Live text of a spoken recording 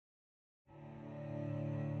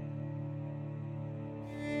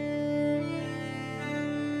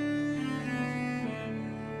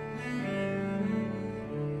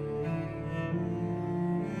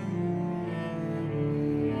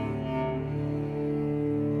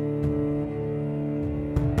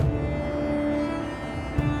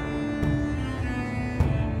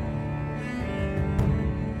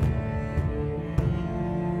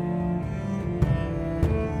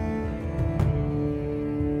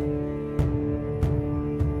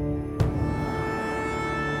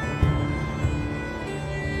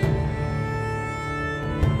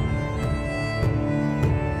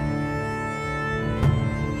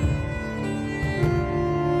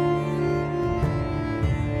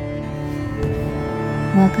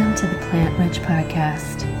Welcome to the Plant Rich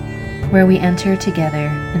Podcast, where we enter together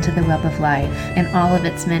into the web of life in all of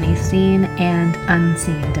its many seen and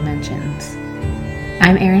unseen dimensions.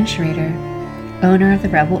 I'm Erin Schrader, owner of the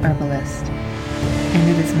Rebel Herbalist, and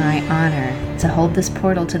it is my honor to hold this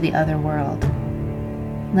portal to the other world.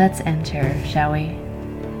 Let's enter, shall we?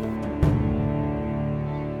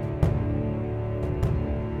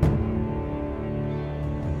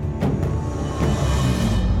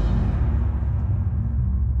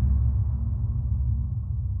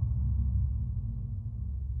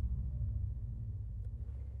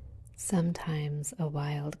 Sometimes a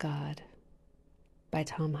Wild God by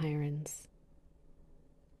Tom Hirons.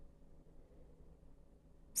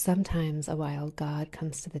 Sometimes a wild god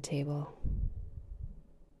comes to the table.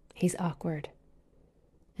 He's awkward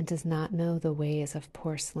and does not know the ways of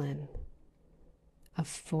porcelain, of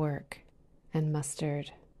fork and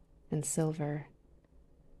mustard and silver.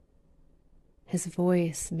 His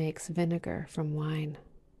voice makes vinegar from wine.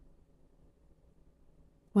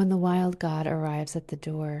 When the wild god arrives at the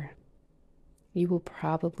door, you will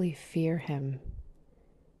probably fear him.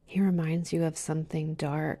 He reminds you of something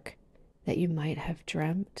dark that you might have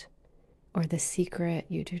dreamt, or the secret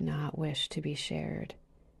you do not wish to be shared.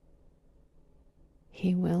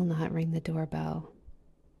 He will not ring the doorbell.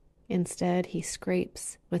 Instead, he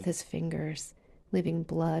scrapes with his fingers, leaving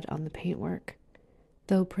blood on the paintwork,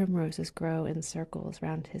 though primroses grow in circles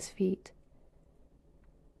round his feet.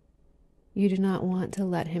 You do not want to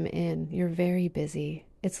let him in. You're very busy.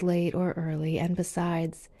 It's late or early, and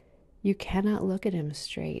besides, you cannot look at him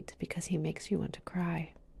straight because he makes you want to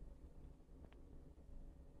cry.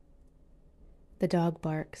 The dog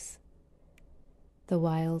barks. The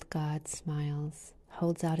wild god smiles,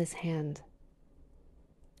 holds out his hand.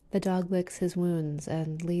 The dog licks his wounds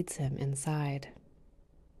and leads him inside.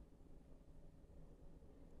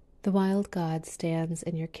 The wild god stands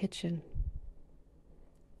in your kitchen.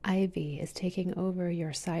 Ivy is taking over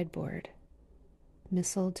your sideboard.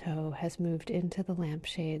 Mistletoe has moved into the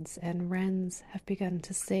lampshades, and wrens have begun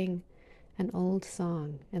to sing an old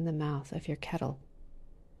song in the mouth of your kettle.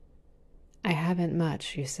 I haven't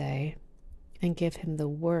much, you say, and give him the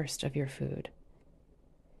worst of your food.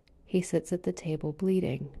 He sits at the table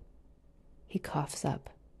bleeding. He coughs up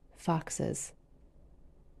foxes.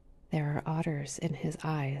 There are otters in his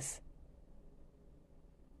eyes.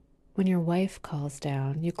 When your wife calls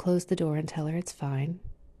down, you close the door and tell her it's fine.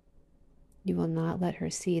 You will not let her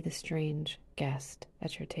see the strange guest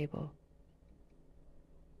at your table.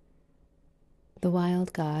 The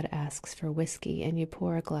wild god asks for whiskey, and you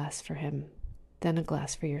pour a glass for him, then a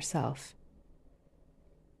glass for yourself.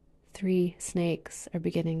 3 snakes are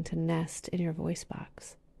beginning to nest in your voice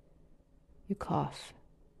box. You cough.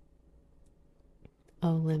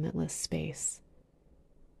 Oh, limitless space.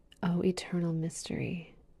 Oh, eternal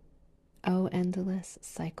mystery. Oh, endless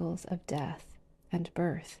cycles of death and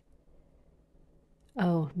birth.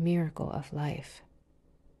 Oh, miracle of life.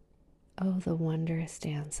 Oh, the wondrous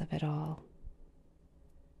dance of it all.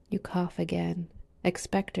 You cough again,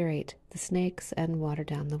 expectorate the snakes, and water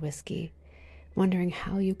down the whiskey, wondering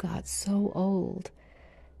how you got so old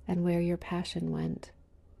and where your passion went.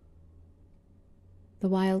 The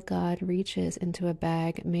wild god reaches into a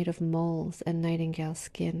bag made of moles and nightingale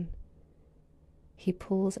skin. He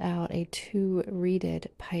pulls out a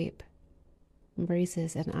 2-reeded pipe,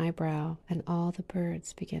 raises an eyebrow, and all the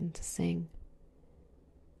birds begin to sing.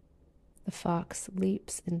 The fox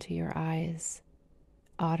leaps into your eyes.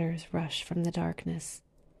 Otters rush from the darkness.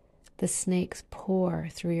 The snakes pour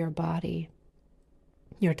through your body.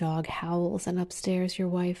 Your dog howls, and upstairs your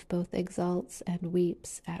wife both exults and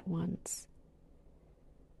weeps at once.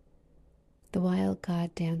 The wild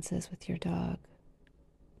god dances with your dog.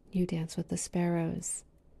 You dance with the sparrows.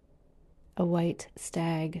 A white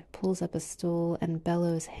stag pulls up a stool and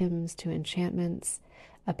bellows hymns to enchantments.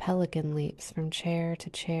 A pelican leaps from chair to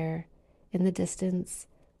chair. In the distance,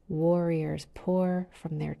 warriors pour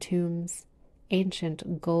from their tombs.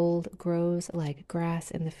 Ancient gold grows like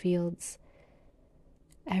grass in the fields.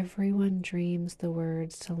 Everyone dreams the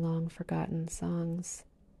words to long-forgotten songs.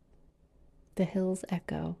 The hills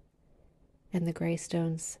echo, and the gray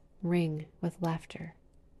stones ring with laughter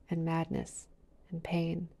and madness and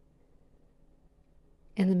pain.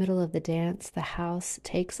 In the middle of the dance, the house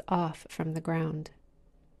takes off from the ground.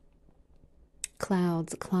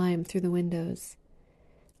 Clouds climb through the windows.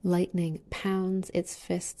 Lightning pounds its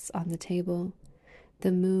fists on the table.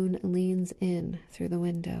 The moon leans in through the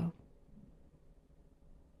window.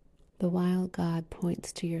 The wild god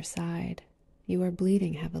points to your side. You are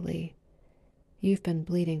bleeding heavily. You've been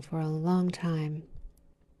bleeding for a long time,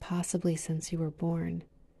 possibly since you were born.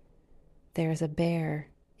 There's a bear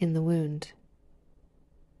in the wound.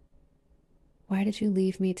 Why did you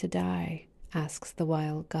leave me to die? Asks the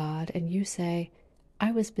wild god, and you say,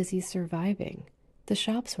 I was busy surviving. The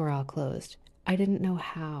shops were all closed. I didn't know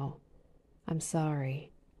how. I'm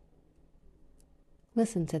sorry.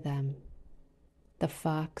 Listen to them. The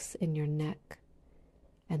fox in your neck,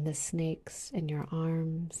 and the snakes in your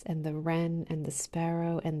arms, and the wren and the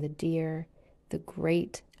sparrow and the deer, the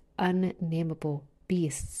great unnameable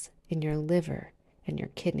beasts in your liver and your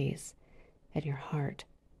kidneys and your heart.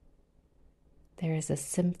 There is a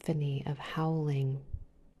symphony of howling,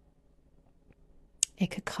 a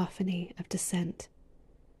cacophony of dissent.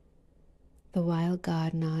 The wild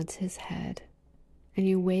god nods his head, and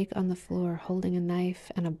you wake on the floor holding a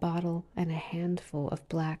knife and a bottle and a handful of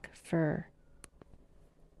black fur.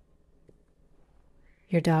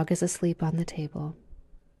 Your dog is asleep on the table.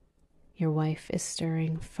 Your wife is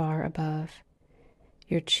stirring far above.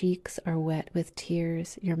 Your cheeks are wet with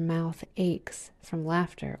tears. Your mouth aches from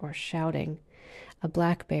laughter or shouting. A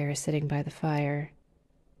black bear sitting by the fire.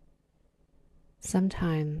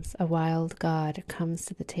 Sometimes a wild god comes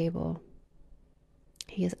to the table.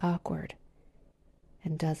 He is awkward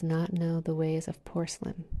and does not know the ways of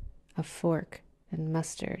porcelain, of fork and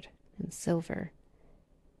mustard and silver.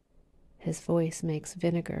 His voice makes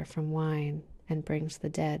vinegar from wine and brings the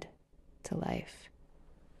dead to life.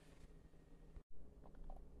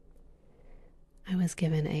 I was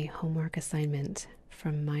given a homework assignment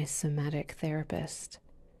from my somatic therapist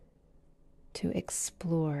to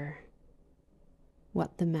explore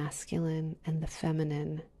what the masculine and the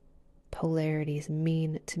feminine polarities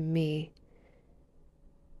mean to me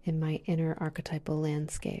in my inner archetypal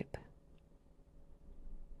landscape.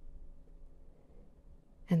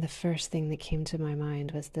 And the first thing that came to my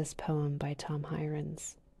mind was this poem by Tom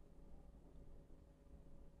Hirons.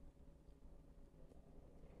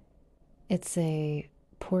 It's a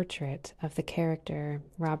portrait of the character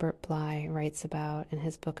Robert Bly writes about in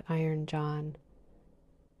his book Iron John,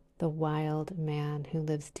 the wild man who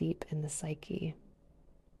lives deep in the psyche.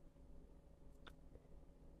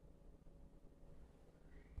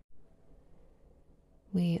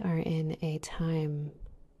 We are in a time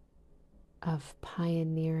of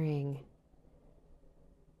pioneering,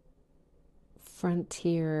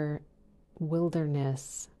 frontier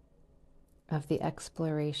wilderness of the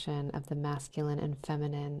exploration of the masculine and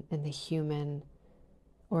feminine in the human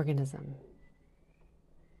organism.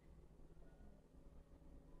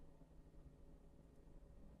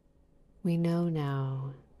 We know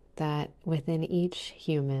now that within each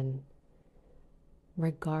human,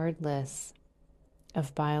 regardless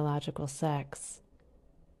of biological sex,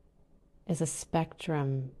 is a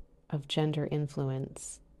spectrum of gender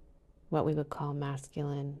influence, what we would call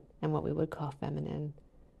masculine and what we would call feminine,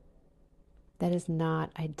 that is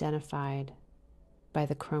not identified by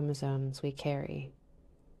the chromosomes we carry,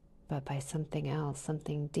 but by something else,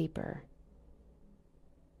 something deeper.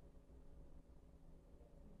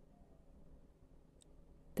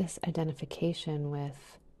 This identification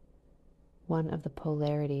with one of the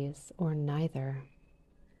polarities or neither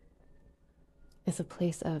is a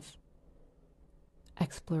place of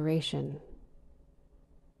exploration,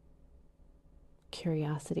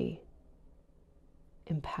 curiosity,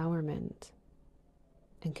 empowerment,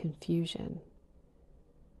 and confusion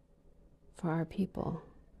for our people.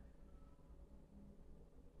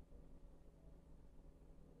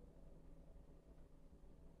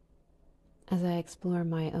 As I explore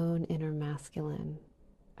my own inner masculine,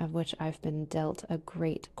 of which I've been dealt a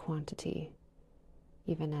great quantity,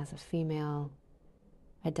 even as a female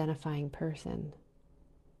identifying person,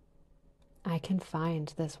 I can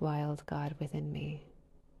find this wild God within me,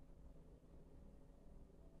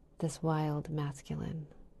 this wild masculine.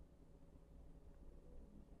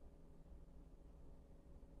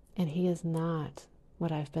 And he is not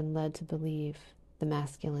what I've been led to believe the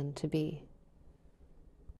masculine to be.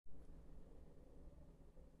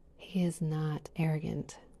 He is not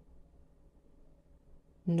arrogant,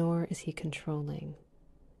 nor is he controlling,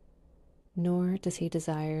 nor does he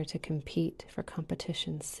desire to compete for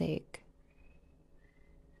competition's sake.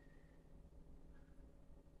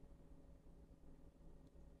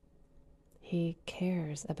 He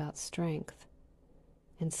cares about strength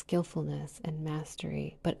and skillfulness and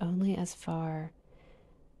mastery, but only as far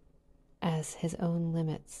as his own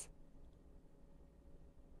limits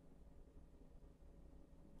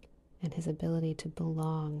and his ability to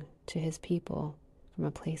belong to his people from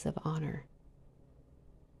a place of honor.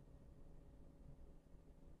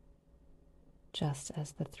 Just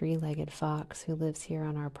as the three-legged fox who lives here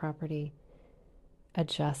on our property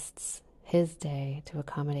adjusts his day to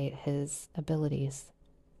accommodate his abilities,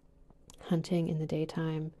 hunting in the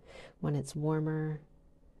daytime when it's warmer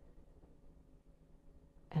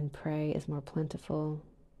and prey is more plentiful,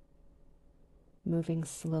 moving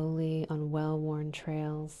slowly on well-worn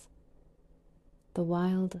trails. The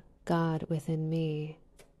wild God within me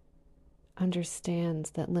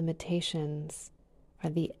understands that limitations are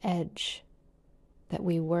the edge that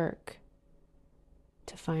we work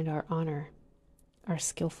to find our honor, our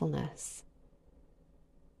skillfulness,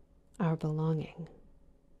 our belonging.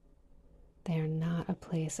 They are not a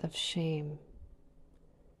place of shame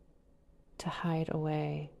to hide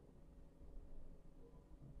away,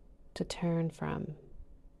 to turn from.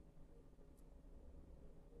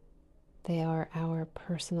 They are our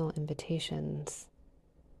personal invitations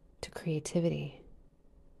to creativity,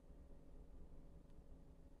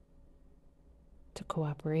 to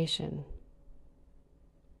cooperation.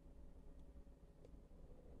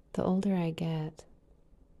 The older I get,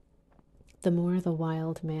 the more the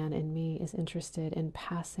wild man in me is interested in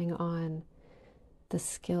passing on the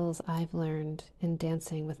skills I've learned in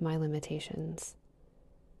dancing with my limitations.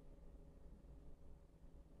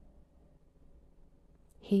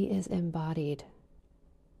 He is embodied.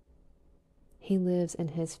 He lives in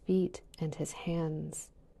his feet and his hands,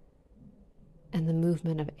 and the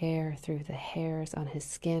movement of air through the hairs on his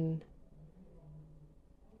skin.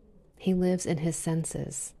 He lives in his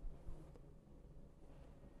senses.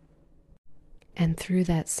 And through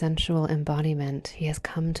that sensual embodiment, he has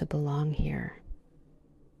come to belong here.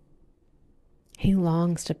 He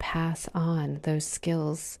longs to pass on those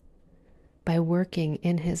skills by working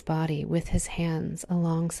in his body with his hands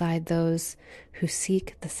alongside those who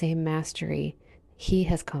seek the same mastery he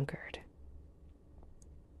has conquered.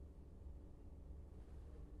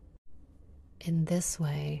 In this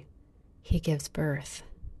way, he gives birth.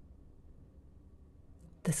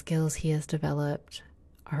 The skills he has developed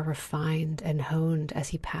are refined and honed as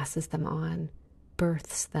he passes them on,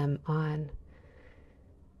 births them on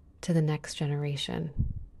to the next generation.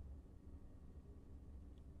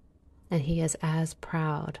 And he is as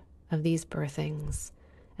proud of these birthings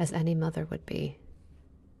as any mother would be.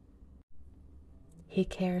 He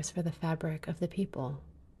cares for the fabric of the people.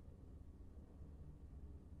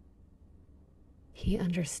 He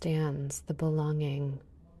understands the belonging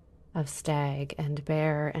of stag and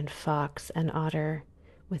bear and fox and otter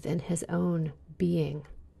within his own being.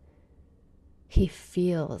 He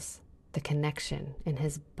feels the connection in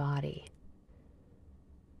his body.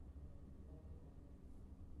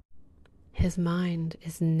 His mind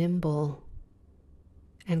is nimble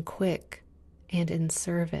and quick and in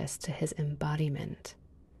service to his embodiment,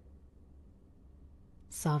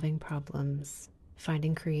 solving problems,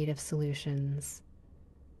 finding creative solutions,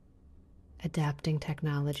 adapting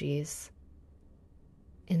technologies,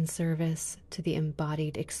 in service to the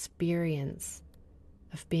embodied experience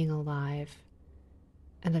of being alive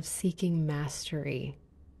and of seeking mastery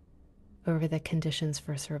over the conditions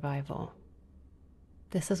for survival.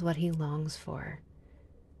 This is what he longs for: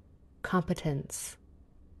 competence,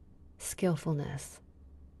 skillfulness,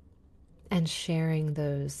 and sharing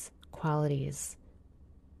those qualities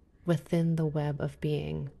within the web of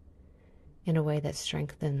being in a way that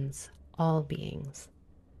strengthens all beings.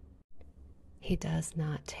 He does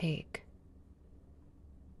not take,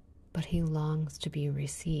 but he longs to be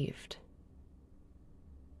received,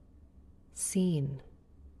 seen,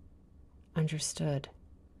 understood,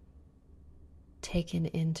 taken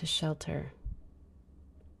into shelter,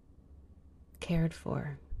 cared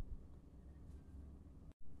for,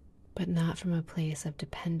 but not from a place of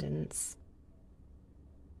dependence,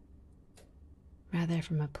 rather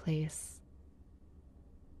from a place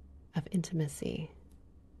of intimacy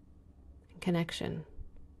and connection.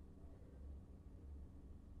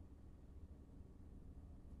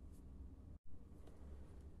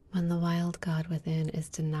 When the wild God within is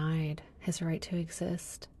denied his right to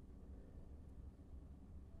exist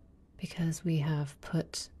because we have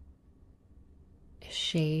put a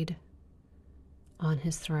shade on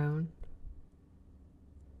his throne,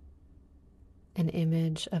 an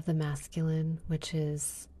image of the masculine which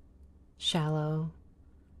is shallow,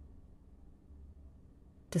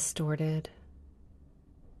 distorted,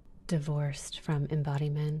 divorced from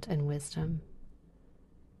embodiment and wisdom.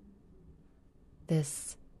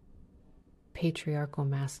 This patriarchal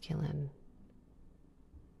masculine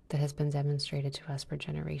that has been demonstrated to us for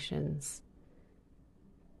generations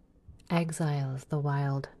exiles the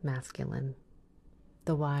wild masculine,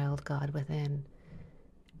 the wild God within,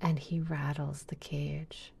 and he rattles the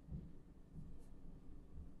cage.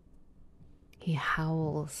 He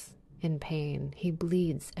howls in pain. He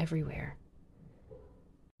bleeds everywhere.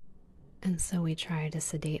 And so we try to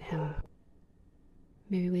sedate him,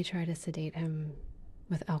 Maybe we try to sedate him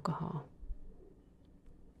with alcohol.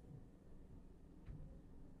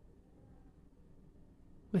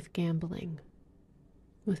 With gambling,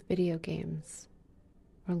 with video games,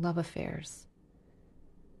 or love affairs,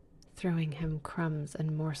 throwing him crumbs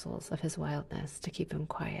and morsels of his wildness to keep him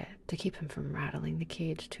quiet, to keep him from rattling the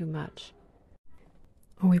cage too much.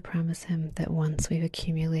 Or we promise him that once we've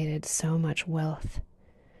accumulated so much wealth,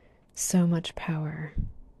 so much power,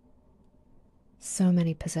 so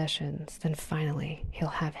many possessions, then finally he'll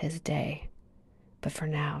have his day. But for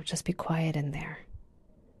now, just be quiet in there.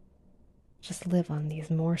 Just live on these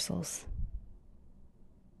morsels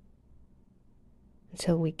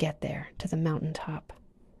until we get there to the mountaintop.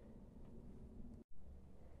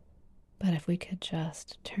 But if we could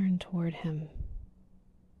just turn toward him,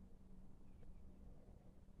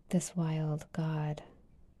 this wild God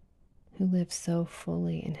who lives so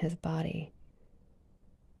fully in his body,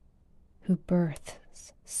 who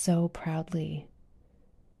births so proudly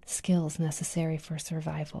skills necessary for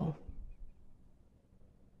survival,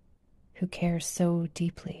 who cares so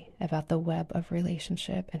deeply about the web of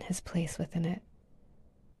relationship and his place within it.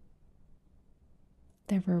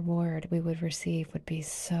 The reward we would receive would be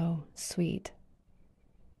so sweet.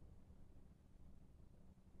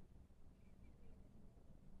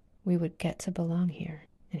 We would get to belong here,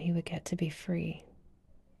 and he would get to be free.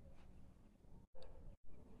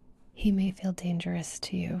 He may feel dangerous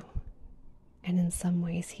to you, and in some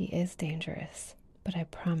ways he is dangerous, but I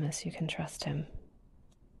promise you can trust him.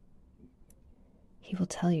 He will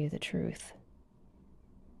tell you the truth.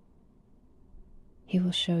 He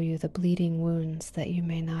will show you the bleeding wounds that you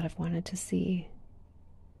may not have wanted to see.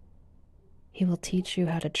 He will teach you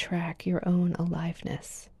how to track your own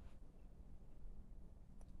aliveness,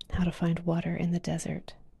 how to find water in the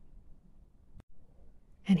desert.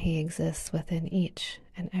 And he exists within each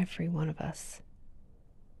and every one of us.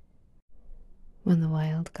 When the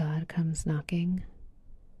wild God comes knocking,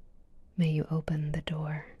 may you open the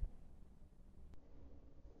door.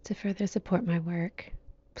 To further support my work,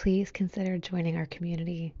 please consider joining our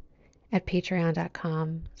community at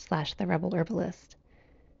patreon.com/therebelherbalist.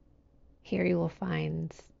 Here you will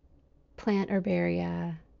find plant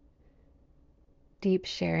herbaria, deep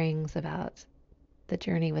sharings about the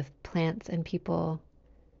journey with plants and people,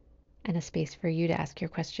 and a space for you to ask your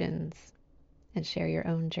questions and share your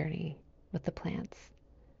own journey with the plants.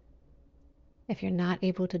 If you're not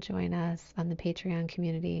able to join us on the Patreon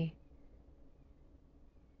community,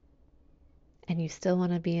 and you still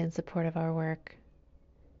want to be in support of our work,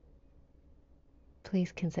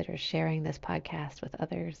 please consider sharing this podcast with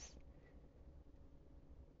others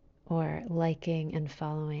or liking and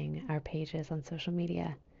following our pages on social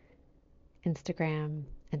media, Instagram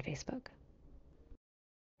and Facebook.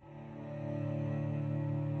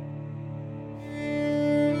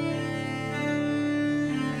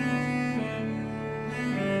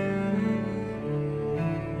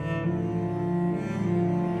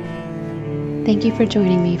 Thank you for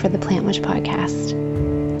joining me for the Plant Witch podcast.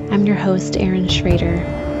 I'm your host, Erin Schrader.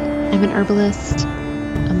 I'm an herbalist,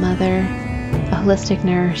 a mother, a holistic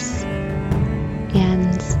nurse,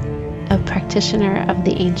 and a practitioner of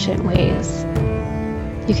the ancient ways.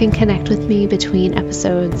 You can connect with me between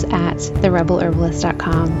episodes at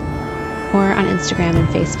therebelherbalist.com or on Instagram and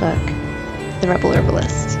Facebook, The Rebel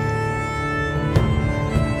Herbalist.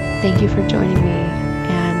 Thank you for joining me,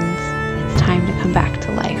 and it's time to come back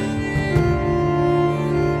to life.